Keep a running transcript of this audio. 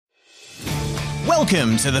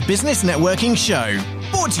Welcome to the Business Networking Show,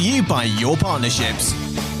 brought to you by Your Partnerships.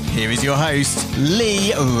 Here is your host,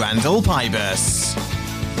 Lee Randall Pybus.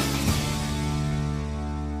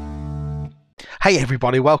 Hey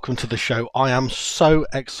everybody, welcome to the show. I am so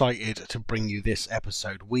excited to bring you this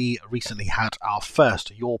episode. We recently had our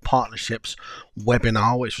first Your Partnerships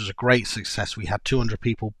webinar, which was a great success. We had 200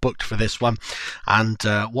 people booked for this one, and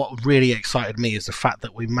what really excited me is the fact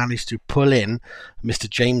that we managed to pull in Mr.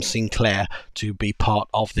 James Sinclair to be part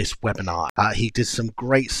of this webinar. He did some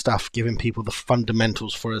great stuff giving people the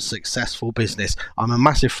fundamentals for a successful business. I'm a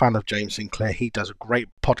massive fan of James Sinclair. He does a great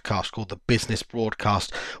podcast called The Business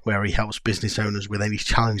Broadcast, where he helps business owners with any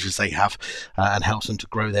challenges they have and helps them to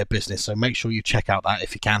grow their business. So make sure you check out that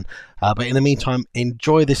if you can. But in the meantime,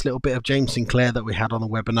 enjoy this little bit of James Sinclair that we had on the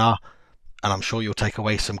webinar, and I'm sure you'll take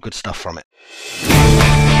away some good stuff from it.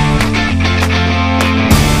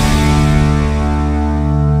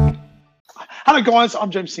 Hello guys, I'm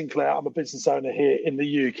James Sinclair. I'm a business owner here in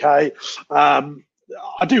the UK.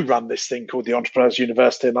 I do run this thing called the Entrepreneurs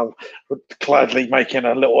University, and I'm gladly making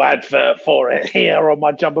a little advert for it here on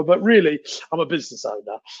my jumper, but really I'm a business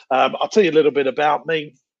owner. I'll tell you a little bit about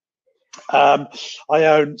me. I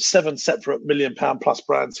own 7 separate £1 million plus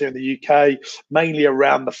brands here in the UK, mainly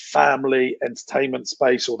around the family entertainment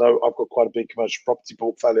space, although I've got quite a big commercial property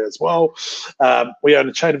portfolio as well. We own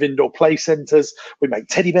a chain of indoor play centres. We make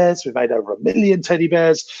teddy bears. We've made over 1 million teddy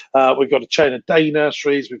bears. We've got a chain of day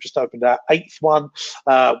nurseries. We've just opened our 8th one.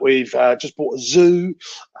 We've just bought a zoo.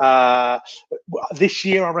 This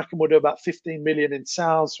year, I reckon we'll do about 15 million in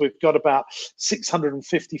sales. We've got about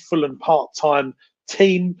 650 full and part-time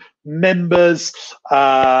team members.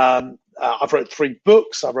 I've wrote 3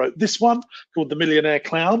 books. I wrote this one called The Millionaire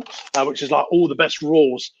Clown, which is like all the best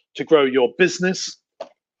rules to grow your business.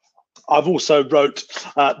 I've also wrote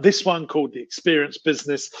this one called The Experience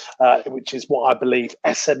Business, which is what I believe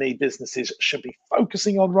SME businesses should be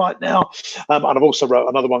focusing on right now. And I've also wrote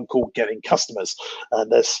another one called Getting Customers. And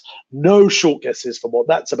there's no short guesses for what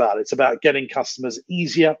that's about. It's about getting customers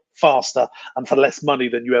easier, faster, and for less money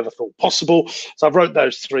than you ever thought possible. So I've wrote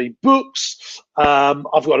those 3 books.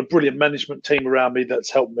 I've got a brilliant management team around me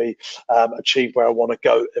that's helped me achieve where I want to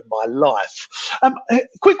go in my life. A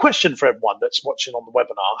quick question for everyone that's watching on the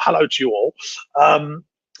webinar. Hello to you all.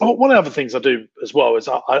 One of the other things I do as well is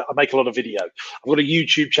I make a lot of video. I've got a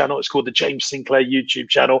YouTube channel. It's called the James Sinclair YouTube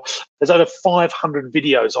channel. There's over 500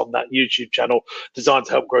 videos on that YouTube channel designed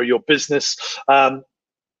to help grow your business.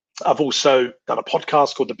 I've also done a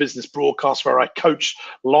podcast called The Business Broadcast, where I coach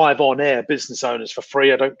live on air business owners for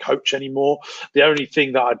free. I don't coach anymore. The only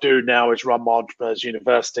thing that I do now is run my Entrepreneurs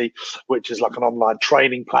University, which is like an online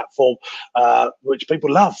training platform, which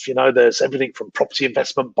people love. You know, there's everything from property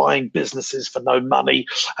investment, buying businesses for no money,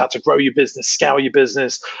 how to grow your business, scale your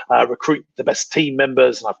business, recruit the best team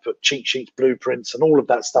members. And I've put cheat sheets, blueprints, and all of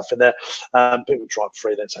that stuff in there. People try it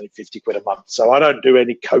free. That's only 50 quid a month. So I don't do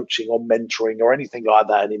any coaching or mentoring or anything like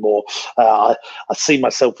that anymore. I see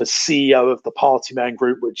myself as CEO of the Party Man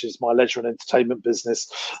Group, which is my leisure and entertainment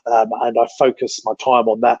business, and I focus my time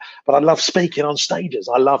on that. But I love speaking on stages.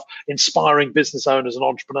 I love inspiring business owners and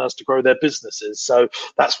entrepreneurs to grow their businesses. So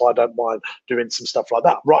that's why I don't mind doing some stuff like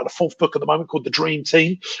that. Writing a 4th book at the moment called The Dream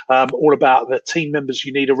Team, all about the team members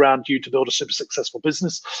you need around you to build a super successful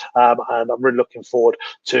business. And I'm really looking forward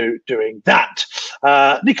to doing that.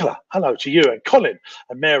 Nicola, hello to you, and Colin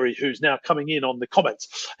and Mary, who's now coming in on the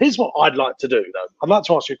comments. Here's what I'd like to do, though. I'd like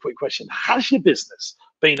to ask you a quick question. Has your business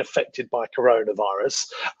been affected by coronavirus?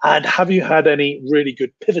 And have you had any really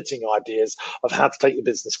good pivoting ideas of how to take your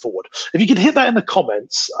business forward? If you could hit that in the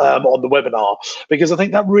comments on the webinar, because I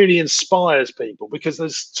think that really inspires people, because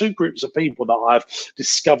there's 2 groups of people that I've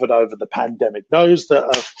discovered over the pandemic. Those that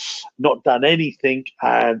have not done anything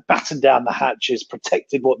and battened down the hatches,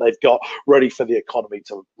 protected what they've got, ready for the economy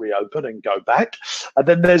to reopen and go back. And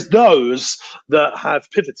then there's those that have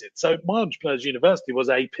pivoted. So my Entrepreneurs University was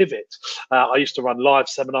a pivot. I used to run live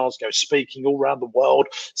seminars, go speaking all around the world,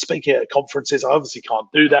 speaking at conferences. I obviously can't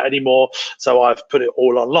do that anymore, so I've put it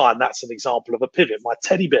all online. That's an example of a pivot. My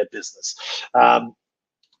teddy bear business.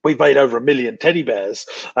 We've made over 1 million teddy bears,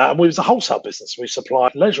 and we was a wholesale business. We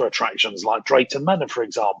supplied leisure attractions like Drayton Manor, for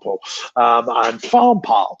example, and farm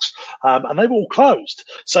parks, and they've all closed.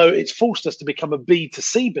 So it's forced us to become a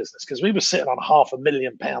B2C business, because we were sitting on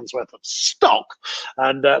 £500,000 worth of stock,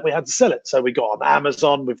 and we had to sell it. So we got on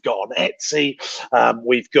Amazon, we've got on Etsy,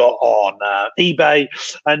 we've got on eBay,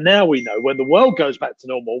 and now we know when the world goes back to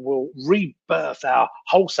normal, we'll rebirth our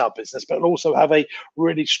wholesale business, but also have a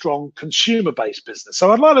really strong consumer-based business.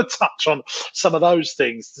 So I'd like trying to touch on some of those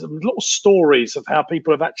things, some little stories of how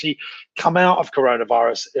people have actually come out of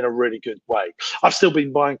coronavirus in a really good way. I've still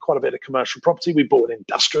been buying quite a bit of commercial property. We bought an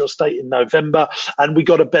industrial estate in November, and we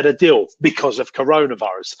got a better deal because of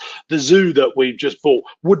coronavirus. The zoo that we just bought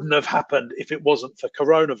wouldn't have happened if it wasn't for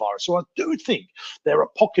coronavirus. So I do think there are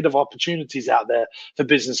a pocket of opportunities out there for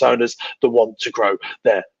business owners that want to grow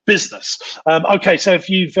their business. Okay, so if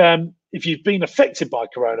you've been affected by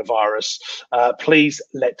coronavirus, please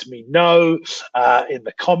let me know in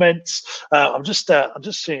the comments. I'm just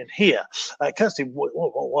seeing here, Kirsty.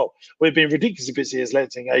 Whoa. We've been ridiculously busy as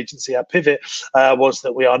letting agency. Our pivot was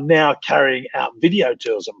that we are now carrying out video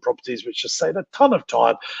tours on properties, which has saved a ton of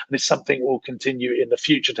time, and is something we'll continue in the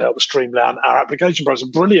future to help streamline our application process.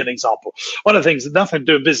 Brilliant example. One of the things that nothing to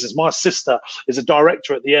do with business. My sister is a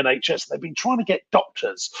director at the NHS. They've been trying to get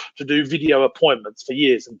doctors to do video appointments for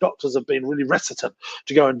years, and doctors have been really reticent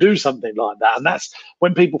to go and do something like that. And that's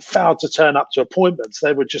when people failed to turn up to appointments,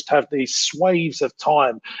 they would just have these swathes of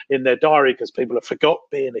time in their diary because people have forgot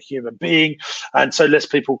being a human being, and so less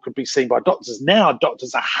people could be seen by doctors. Now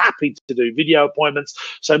doctors are happy to do video appointments,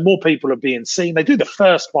 so more people are being seen. They do the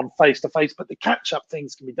first one face to face, but the catch up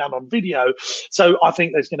things can be done on video. So I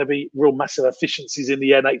think there's going to be real massive efficiencies in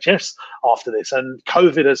the NHS after this, and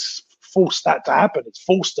COVID has forced that to happen. It's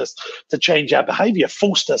forced us to change our behavior,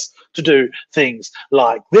 forced us to do things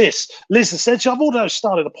like this. Liz said, I've also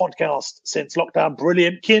started a podcast since lockdown.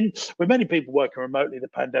 Brilliant. Kim, with many people working remotely, the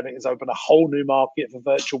pandemic has opened a whole new market for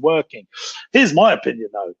virtual working. Here's my opinion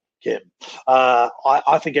though, Kim.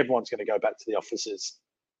 I think everyone's going to go back to the offices.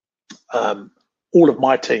 All of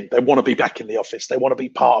my team, they want to be back in the office. They want to be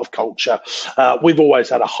part of culture. We've always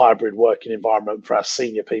had a hybrid working environment for our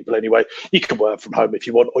senior people anyway. You can work from home if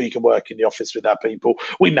you want, or you can work in the office with our people.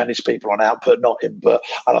 We manage people on output, not input.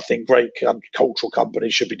 And I think great cultural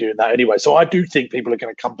companies should be doing that anyway. So I do think people are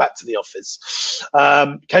going to come back to the office.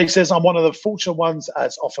 Kay says, I'm one of the fortunate ones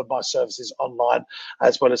as offered my services online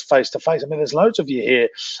as well as face-to-face. I mean, there's loads of you here.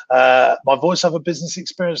 My voiceover business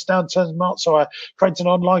experience downturns March, so I created an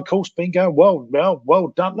online course, been going well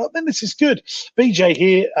done. Look, man, this is good. BJ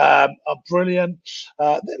here, brilliant.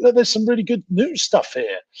 There's some really good news stuff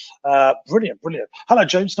here. Brilliant. Hello,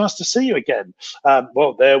 James. Nice to see you again.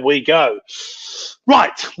 Well, there we go.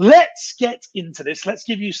 Right, let's get into this. Let's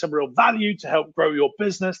give you some real value to help grow your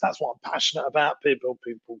business. That's what I'm passionate about, people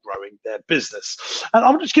growing their business. And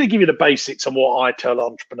I'm just going to give you the basics on what I tell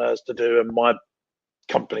entrepreneurs to do and my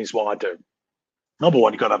companies what I do. Number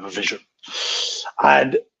one, you've got to have a vision.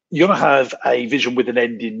 And you're going to have a vision with an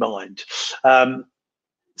end in mind.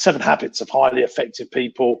 7 Habits of Highly Effective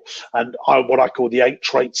People, and what I call the 8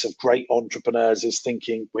 Traits of Great Entrepreneurs is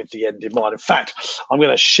thinking with the end in mind. In fact, I'm going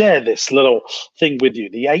to share this little thing with you,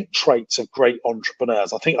 the 8 Traits of Great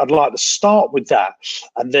Entrepreneurs. I think I'd like to start with that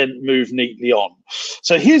and then move neatly on.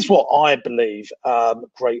 So here's what I believe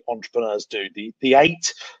great entrepreneurs do, the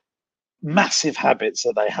 8 massive habits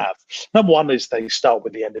that they have. Number one is they start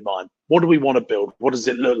with the end in mind. What do we want to build? What does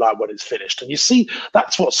it look like when it's finished? And you see,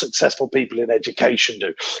 that's what successful people in education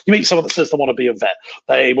do. You meet someone that says they want to be a vet,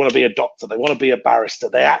 they want to be a doctor, they want to be a barrister.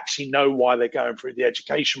 They actually know why they're going through the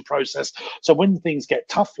education process. So when things get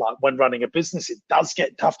tough, like when running a business, it does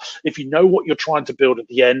get tough. If you know what you're trying to build at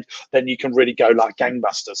the end, then you can really go like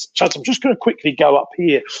gangbusters. So I'm just going to quickly go up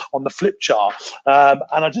here on the flip chart. And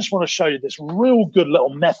I just want to show you this real good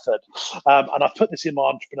little method. And I've put this in my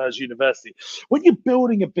Entrepreneurs University. When you're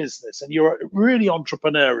building a business and you're really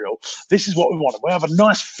entrepreneurial, this is what we want. We have a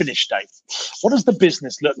nice finish date. What does the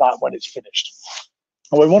business look like when it's finished?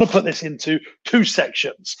 And we want to put this into 2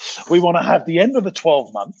 sections. We want to have the end of the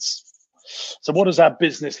 12 months. So what does our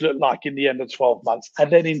business look like in the end of 12 months and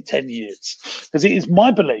then in 10 years? Because it is my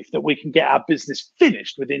belief that we can get our business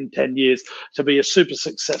finished within 10 years to be a super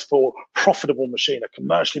successful, profitable machine, a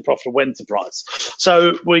commercially profitable enterprise.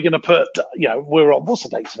 So we're going to put, we're on, what's the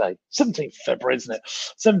date today? 17th February, isn't it?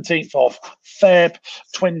 17th of Feb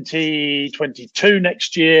 2022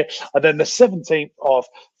 next year, and then the 17th of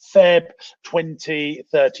Feb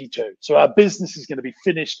 2032. So our business is going to be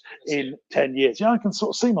finished in 10 years. Yeah, I can sort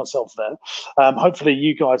of see myself there. Hopefully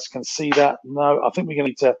you guys can see that. No, I think we're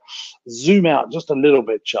going to need to zoom out just a little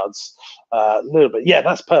bit, Chuds. A little bit. Yeah,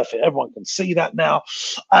 that's perfect. Everyone can see that now.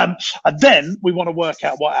 And then we want to work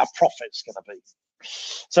out what our profit's going to be.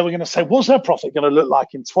 So we're going to say, what's our profit going to look like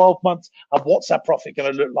in 12 months? And what's our profit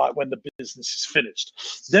going to look like when the business is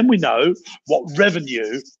finished? Then we know what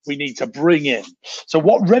revenue we need to bring in. So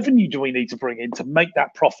what revenue do we need to bring in to make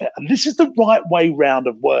that profit? And this is the right way round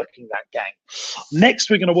of working that game.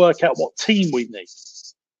 Next, we're going to work out what team we need.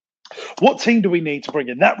 What team do we need to bring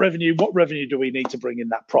in that revenue? What revenue do we need to bring in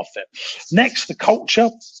that profit? Next, the culture.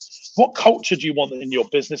 What culture do you want in your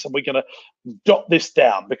business? And we're going to dot this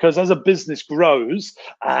down, because as a business grows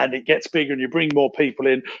and it gets bigger and you bring more people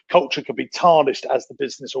in, culture can be tarnished as the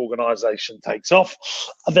business organization takes off.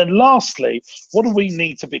 And then lastly, what do we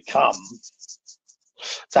need to become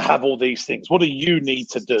to have all these things? What do you need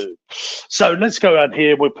to do? So let's go around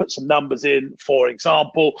here. We'll put some numbers in. For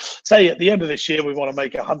example, say at the end of this year, we want to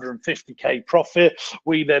make 150K profit.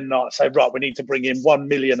 We then say, right, we need to bring in 1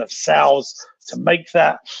 million of sales to make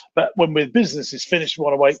that. But when the business is finished, we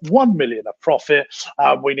want to make 1 million of profit.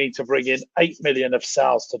 We need to bring in 8 million of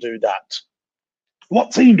sales to do that.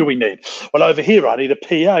 What team do we need? Well, over here, I need a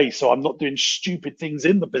PA, so I'm not doing stupid things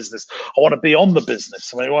in the business. I want to be on the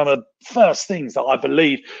business. I mean, one of the first things that I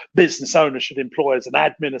believe business owners should employ is an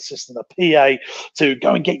admin assistant, a PA, to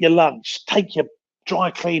go and get your lunch, take your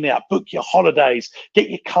dry clean out, book your holidays, get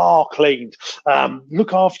your car cleaned,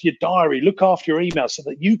 look after your diary, look after your email, so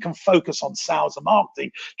that you can focus on sales and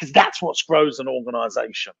marketing, because that's what grows an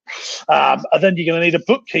organization. And then you're going to need a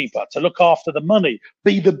bookkeeper to look after the money,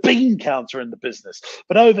 be the bean counter in the business.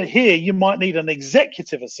 But over here, you might need an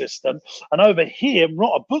executive assistant. And over here,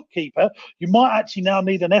 not a bookkeeper, you might actually now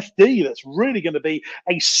need an FD that's really going to be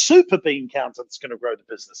a super bean counter that's going to grow the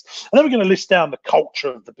business. And then we're going to list down the culture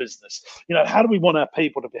of the business. You know, how do we want our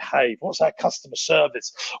people to behave? What's our customer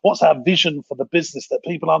service? What's our vision for the business, that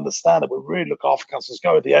people understand that we really look after customers,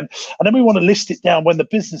 go at the end? And then we want to list it down when the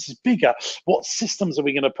business is bigger. What systems are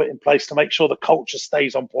we going to put in place to make sure the culture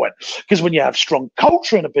stays on point? Because when you have strong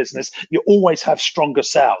culture in a business, you always have stronger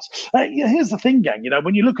sales. Here's the thing, gang. You know,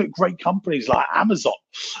 when you look at great companies like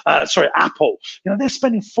Apple, you know, they're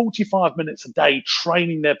spending 45 minutes a day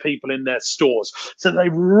training their people in their stores, so they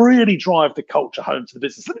really drive the culture home to the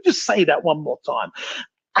business. Let me just say that one more time.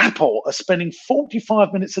 Apple are spending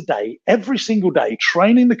 45 minutes a day, every single day,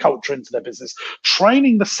 training the culture into their business,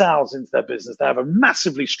 training the sales into their business. They have a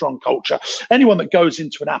massively strong culture. Anyone that goes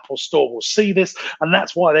into an Apple store will see this, and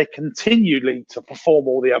that's why they continually to perform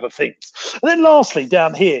all the other things. And then lastly,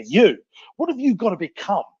 down here, what have you got to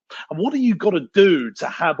become? And what do you got to do to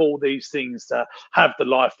have all these things, to have the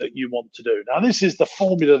life that you want to do? Now, this is the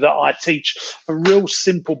formula that I teach for real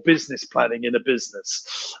simple business planning in a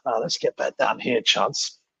business. Let's get back down here,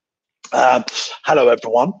 Chance. Hello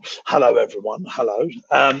everyone. Hello.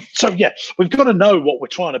 So yeah, we've got to know what we're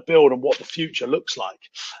trying to build and what the future looks like.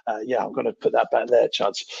 Yeah, I'm going to put that back there,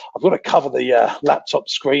 Chance. I've got to cover the laptop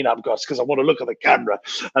screen up, guys, because I want to look at the camera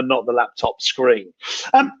and not the laptop screen.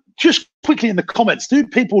 Just quickly in the comments, do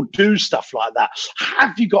people do stuff like that?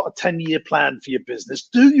 Have you got a 10-year plan for your business?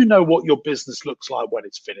 Do you know what your business looks like when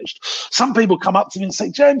it's finished? Some people come up to me and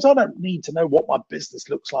say, James, I don't need to know what my business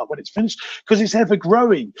looks like when it's finished, because it's ever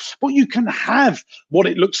growing. Well, you can have what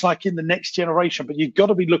it looks like in the next generation, but you've got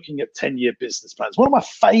to be looking at 10-year business plans. One of my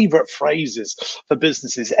favorite phrases for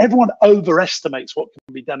businesses: everyone overestimates what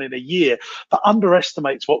can be done in a year, but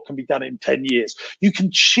underestimates what can be done in 10 years. You can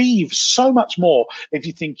achieve so much more if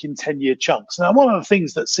you think in 10-year chunks. Now, one of the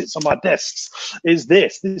things that sits on my desks is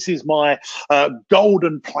this. This is my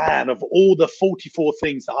golden plan of all the 44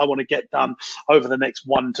 things that I want to get done over the next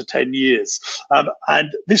 1 to 10 years.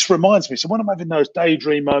 And this reminds me, so when I'm having those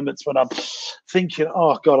daydream moments, when I'm thinking,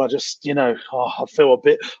 oh God, I just, I feel a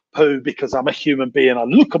bit poo because I'm a human being, I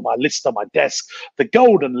look at my list on my desk, the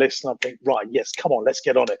golden list, and I think, right, yes, come on, let's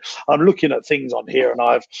get on it. I'm looking at things on here,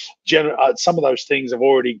 and some of those things have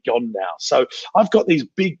already gone now. So I've got these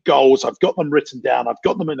big goals, I've got them written down, I've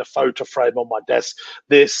got them in a photo frame on my desk.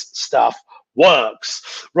 This stuff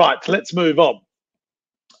works. Right, let's move on.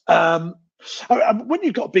 When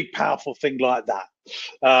you've got a big, powerful thing like that,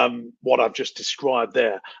 what I've just described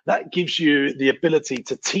there, that gives you the ability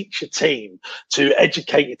to teach your team, to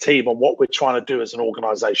educate your team on what we're trying to do as an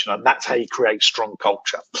organization, and that's how you create strong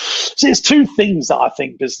culture. So there's two things that I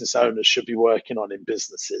think business owners should be working on in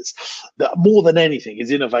businesses, that more than anything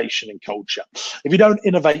is innovation and culture. If you don't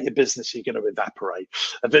innovate your business, you're going to evaporate.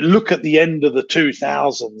 If you look at the end of the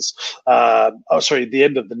 2000s, the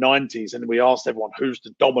end of the 90s, and we asked everyone who's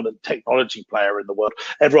the dominant technology player in the world,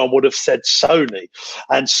 everyone would have said Sony.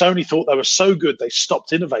 And Sony thought they were so good they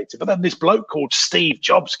stopped innovating. But then this bloke called Steve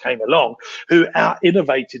Jobs came along, who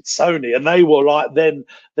out-innovated Sony, and they were like then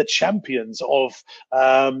the champions of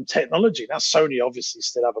technology. Now, Sony obviously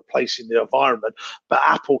still have a place in the environment, but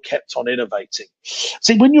Apple kept on innovating.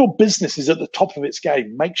 See, when your business is at the top of its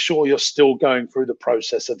game, make sure you're still going through the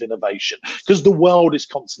process of innovation, because the world is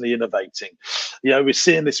constantly innovating. We're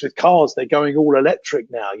seeing this with cars. They're going all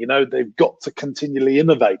electric now. They've got to continually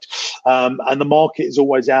innovate. And the market is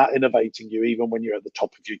always out innovating you, even when you're at the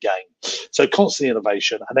top of your game. So constant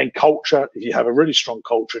innovation. And then culture. If you have a really strong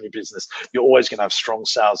culture in your business, you're always going to have strong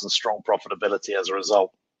sales and strong profitability as a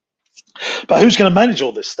result. But who's going to manage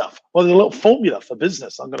all this stuff? Well, there's a little formula for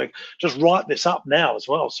business. I'm going to just write this up now as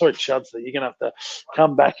well. Sorry, Chuds, that you're going to have to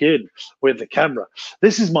come back in with the camera.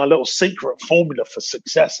 This is my little secret formula for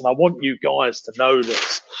success, and I want you guys to know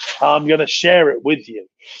this. I'm going to share it with you.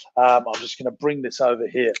 I'm just going to bring this over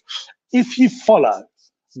here. If you follow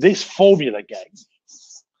this formula, gang,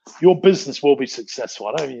 your business will be successful.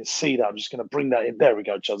 I don't even see that. I'm just going to bring that in. There we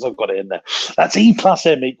go, Charles. I've got it in there. That's E plus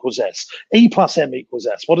M equals S. E plus M equals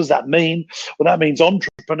S. What does that mean? Well, that means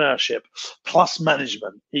entrepreneurship plus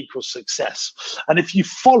management equals success. And if you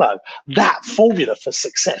follow that formula for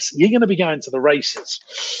success, you're going to be going to the races.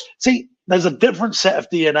 See, there's a different set of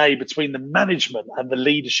DNA between the management and the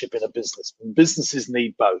leadership in a business. Businesses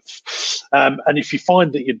need both. And if you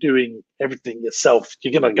find that you're doing everything yourself,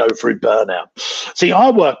 you're going to go through burnout. See,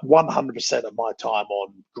 I work 100% of my time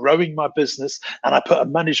on growing my business, and I put a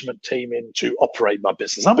management team in to operate my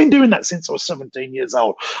business. I've been doing that since I was 17 years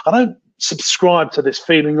old. I don't subscribe to this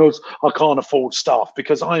feeling of I can't afford staff,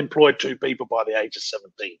 because I employed 2 people by the age of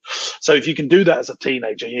 17. So if you can do that as a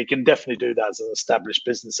teenager, you can definitely do that as an established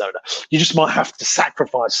business owner. You just might have to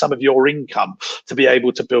sacrifice some of your income to be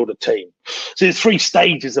able to build a team. So there's 3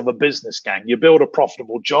 stages of a business, gang. You build a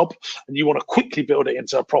profitable job, and you want to quickly build it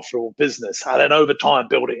into a profitable business, and then over time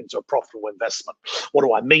build it into a profitable investment. What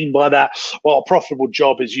do I mean by that? Well, a profitable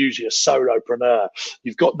job is usually a solopreneur.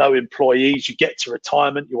 You've got no employees. You get to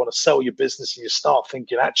retirement. You want to sell your business, and you start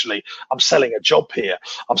thinking, actually, I'm selling a job here.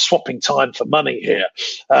 I'm swapping time for money here.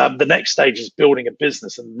 The next stage is building a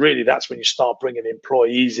business, and really that's when you start bringing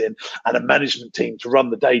employees in and a management team to run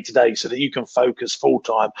the day-to-day, so that you can focus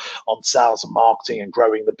full-time on sales and marketing and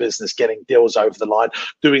growing the business, getting deals over the line,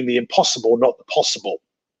 doing the impossible, not the possible.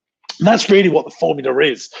 And that's really what the formula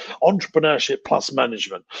is. Entrepreneurship plus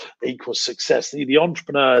management equals success. The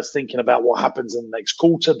entrepreneur is thinking about what happens in the next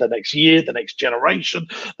quarter, the next year, the next generation,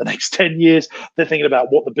 the next 10 years. They're thinking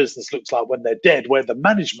about what the business looks like when they're dead, where the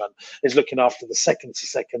management is looking after the second to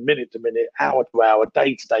second, minute to minute, hour to hour,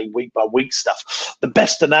 day to day, week by week stuff. The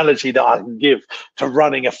best analogy that I can give to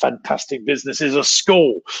running a fantastic business is a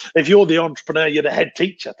school. If you're the entrepreneur, you're the head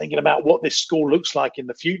teacher, thinking about what this school looks like in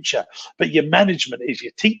the future, but your management is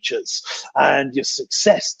your teachers. And your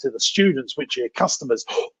success to the students, which are your customers,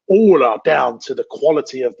 all are down to the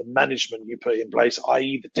quality of the management you put in place,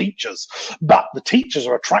 i.e. the teachers. But the teachers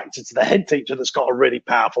are attracted to the head teacher that's got a really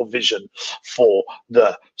powerful vision for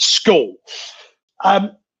the school.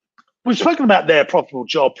 We've spoken about their profitable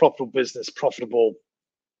job, profitable business, profitable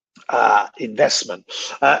investment.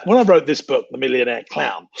 When I wrote this book, The Millionaire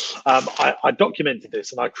Clown, I documented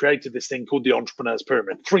this, and I created this thing called the Entrepreneur's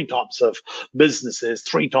Pyramid. 3 types of businesses,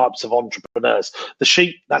 3 types of entrepreneurs. The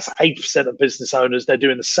sheep, that's 8% of business owners. They're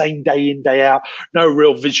doing the same day in, day out, no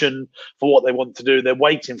real vision for what they want to do. They're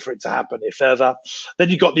waiting for it to happen, if ever. Then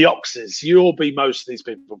you've got the oxes. You'll be most of these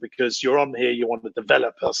people, because you're on here, you want to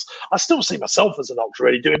develop us. I still see myself as an ox,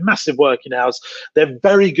 really, doing massive working hours. They're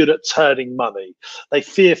very good at turning money. They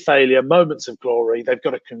fear failure, moments of glory. They've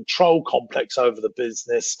got a control complex over the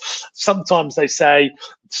business. Sometimes they say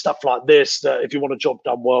stuff like this, that if you want a job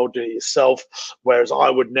done well, do it yourself. Whereas I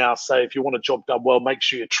would now say, if you want a job done well, make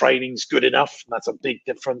sure your training's good enough. And that's a big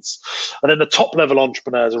difference. And then the top level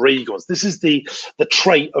entrepreneurs are eagles. This is the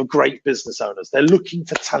trait of great business owners. They're looking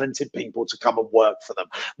for talented people to come and work for them.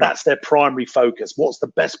 That's their primary focus. What's the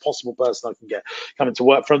best possible person I can get coming to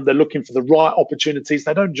work for them? They're looking for the right opportunities.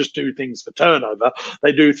 They don't just do things for turnover.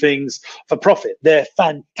 They do things for profit. They're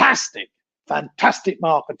fantastic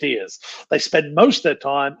marketeers. They spend most of their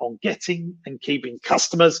time on getting and keeping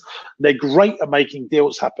customers. They're great at making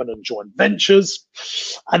deals happen and joint ventures.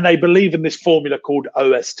 And they believe in this formula called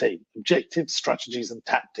OST, objectives, strategies, and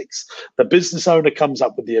tactics. The business owner comes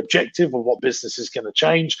up with the objective of what business is going to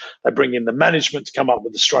change. They bring in the management to come up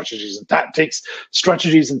with the strategies and tactics.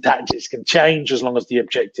 Strategies and tactics can change as long as the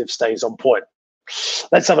objective stays on point.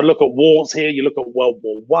 Let's have a look at wars here. You look at World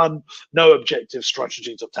War I, no objective,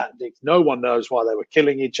 strategies or tactics. No one knows why they were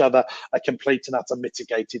killing each other. A complete and utter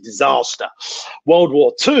mitigated disaster. World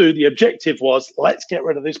War II, the objective was, let's get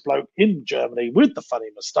rid of this bloke in Germany with the funny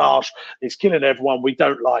moustache. He's killing everyone. We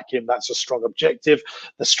don't like him. That's a strong objective.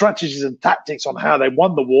 The strategies and tactics on how they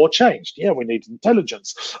won the war changed. Yeah, we need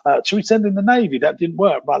intelligence. Should we send in the Navy? That didn't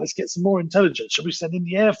work. Right, let's get some more intelligence. Should we send in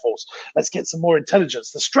the Air Force? Let's get some more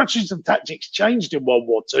intelligence. The strategies and tactics changed in World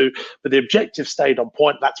War II, but the objective stayed on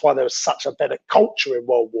point. That's why there was such a better culture in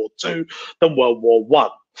World War II than World War I.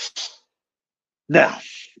 Now,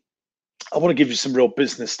 I want to give you some real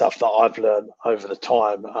business stuff that I've learned over the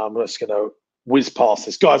time. I'm just going to whiz past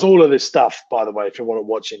this. Guys, all of this stuff, by the way, if you want to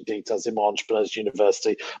watch in details in my Entrepreneurs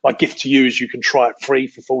University, my gift to you is you can try it free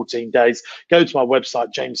for 14 days. Go to my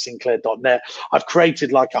website, jamessinclair.net. I've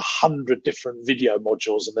created like 100 different video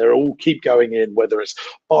modules, and they're all keep going in, whether it's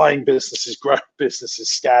buying businesses, growing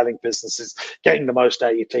businesses, scaling businesses, getting the most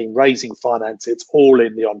out of your team, raising finance. It's all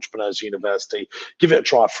in the Entrepreneurs University. Give it a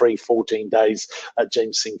try free, 14 days at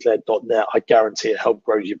jamessinclair.net. I guarantee it help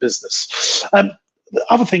grow your business. The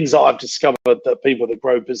other things that I've discovered that people that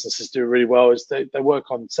grow businesses do really well is they work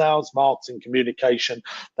on sales, marketing, communication.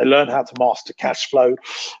 They learn how to master cash flow.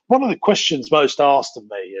 One of the questions most asked of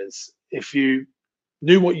me is, if you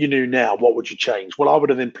knew what you knew now, what would you change? Well, I would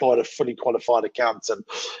have employed a fully qualified accountant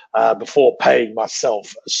before paying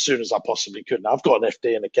myself as soon as I possibly could. Now, I've got an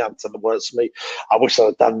FD and accountant that works for me. I wish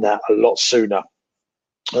I'd done that a lot sooner.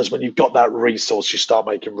 As when you've got that resource, you start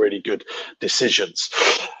making really good decisions.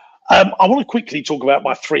 I want to quickly talk about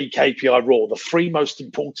my 3 KPI rule, the 3 most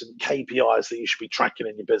important KPIs that you should be tracking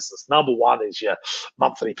in your business. Number 1 is your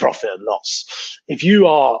monthly profit and loss. If you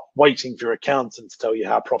are waiting for your accountant to tell you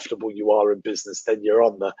how profitable you are in business, then you're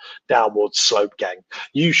on the downward slope, gang.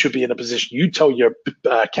 You should be in a position, you tell your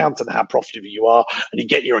accountant how profitable you are, and you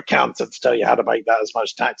get your accountant to tell you how to make that as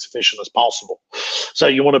most tax efficient as possible. So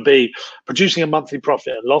you want to be producing a monthly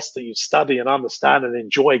profit and loss that you study and understand and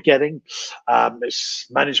enjoy getting. It's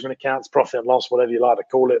management accounts, profit and loss, whatever you like to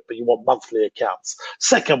call it, but you want monthly accounts.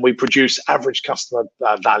 Second, we produce average customer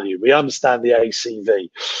value. We understand the ACV.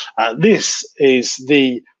 This is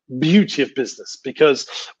the beauty of business, because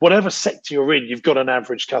whatever sector you're in, you've got an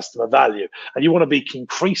average customer value, and you want to be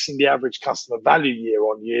increasing the average customer value year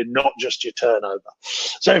on year, not just your turnover.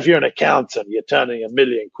 So if you're an accountant, you're turning £1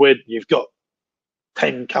 million, you've got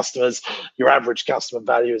 10 customers, your average customer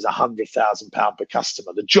value is £100,000 per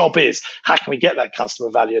customer. The job is, how can we get that customer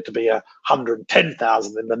value to be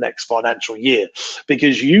 110,000 in the next financial year?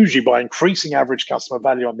 Because usually by increasing average customer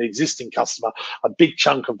value on the existing customer, a big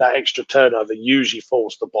chunk of that extra turnover usually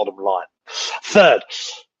falls to the bottom line. Third,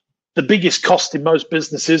 the biggest cost in most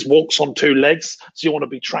businesses walks on 2 legs. So you want to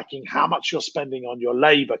be tracking how much you're spending on your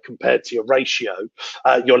labor compared to your ratio,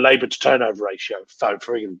 your labor to turnover ratio. So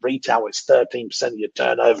for retail, it's 13% of your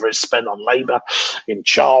turnover is spent on labor. In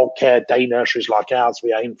childcare, day nurseries like ours,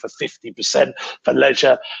 we aim for 50%. For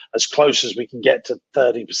leisure, as close as we can get to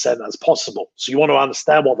 30% as possible. So you want to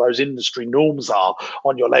understand what those industry norms are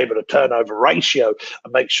on your labor to turnover ratio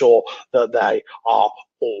and make sure that they are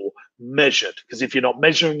all measured, because if you're not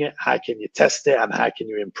measuring it, how can you test it and how can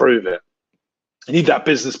you improve it? You need that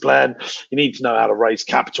business plan. You need to know how to raise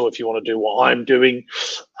capital if you want to do what I'm doing.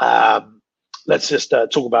 Let's just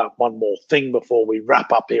talk about one more thing before we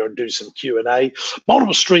wrap up here and do some Q&A.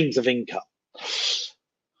 Multiple streams of income.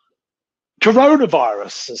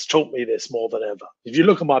 Coronavirus has taught me this more than ever. If you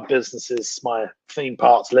look at my businesses, my theme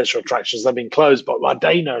parks, leisure attractions, they've been closed, but my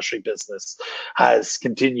day nursery business has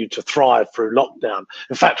continued to thrive through lockdown.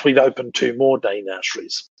 In fact, we've opened 2 more day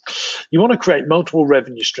nurseries. You want to create multiple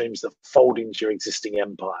revenue streams that fold into your existing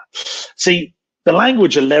empire. See, the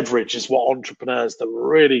language of leverage is what entrepreneurs that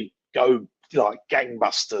really go like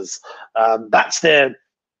gangbusters, that's their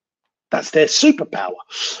superpower.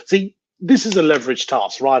 See, this is a leverage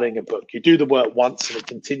task, writing a book. You do the work once and it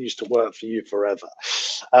continues to work for you forever.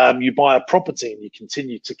 You buy a property and you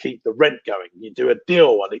continue to keep the rent going. You do a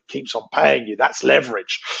deal and it keeps on paying you. That's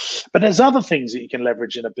leverage. But there's other things that you can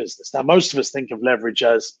leverage in a business. Now, most of us think of leverage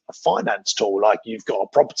as a finance tool, like you've got a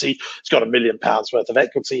property, it's got £1 million worth of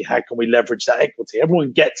equity. How can we leverage that equity?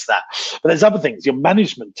 Everyone gets that. But there's other things, your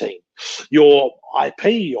management team, your IP,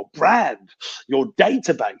 your brand, your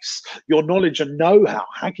database, your knowledge and know-how.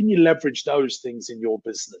 How can you leverage those things in your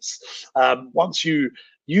business? Once you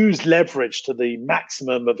use leverage to the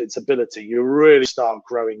maximum of its ability, you really start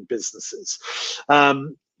growing businesses.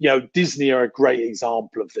 Disney are a great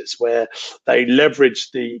example of this, where they leverage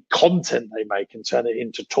the content they make and turn it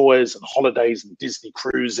into toys and holidays and Disney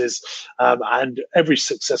cruises. And every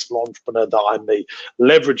successful entrepreneur that I meet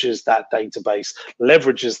leverages that database,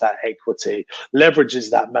 leverages that equity, leverages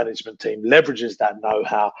that management team, leverages that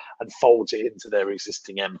know-how, and folds it into their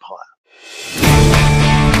existing empire.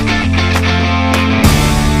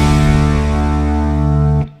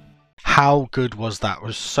 How good was that?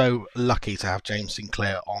 We're so lucky to have James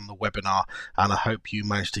Sinclair on the webinar, and I hope you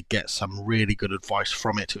managed to get some really good advice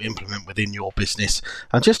from it to implement within your business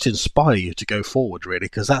and just to inspire you to go forward, really,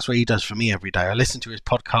 because that's what he does for me every day. I listen to his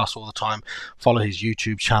podcast all the time, follow his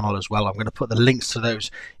YouTube channel as well. I'm going to put the links to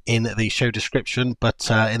those in the show description, but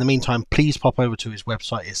in the meantime, please pop over to his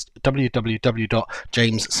website. It's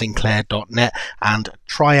www.jamessinclair.net and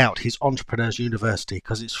try out his Entrepreneurs University,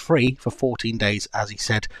 because it's free for 14 days, as he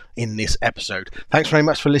said in this episode. Thanks very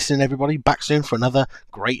much for listening, everybody. Back soon for another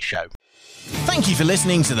great show. Thank you for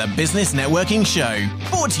listening to the Business Networking Show,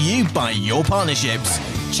 brought to you by Your Partnerships.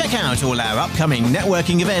 Check out all our upcoming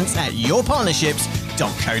networking events at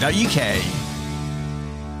yourpartnerships.co.uk.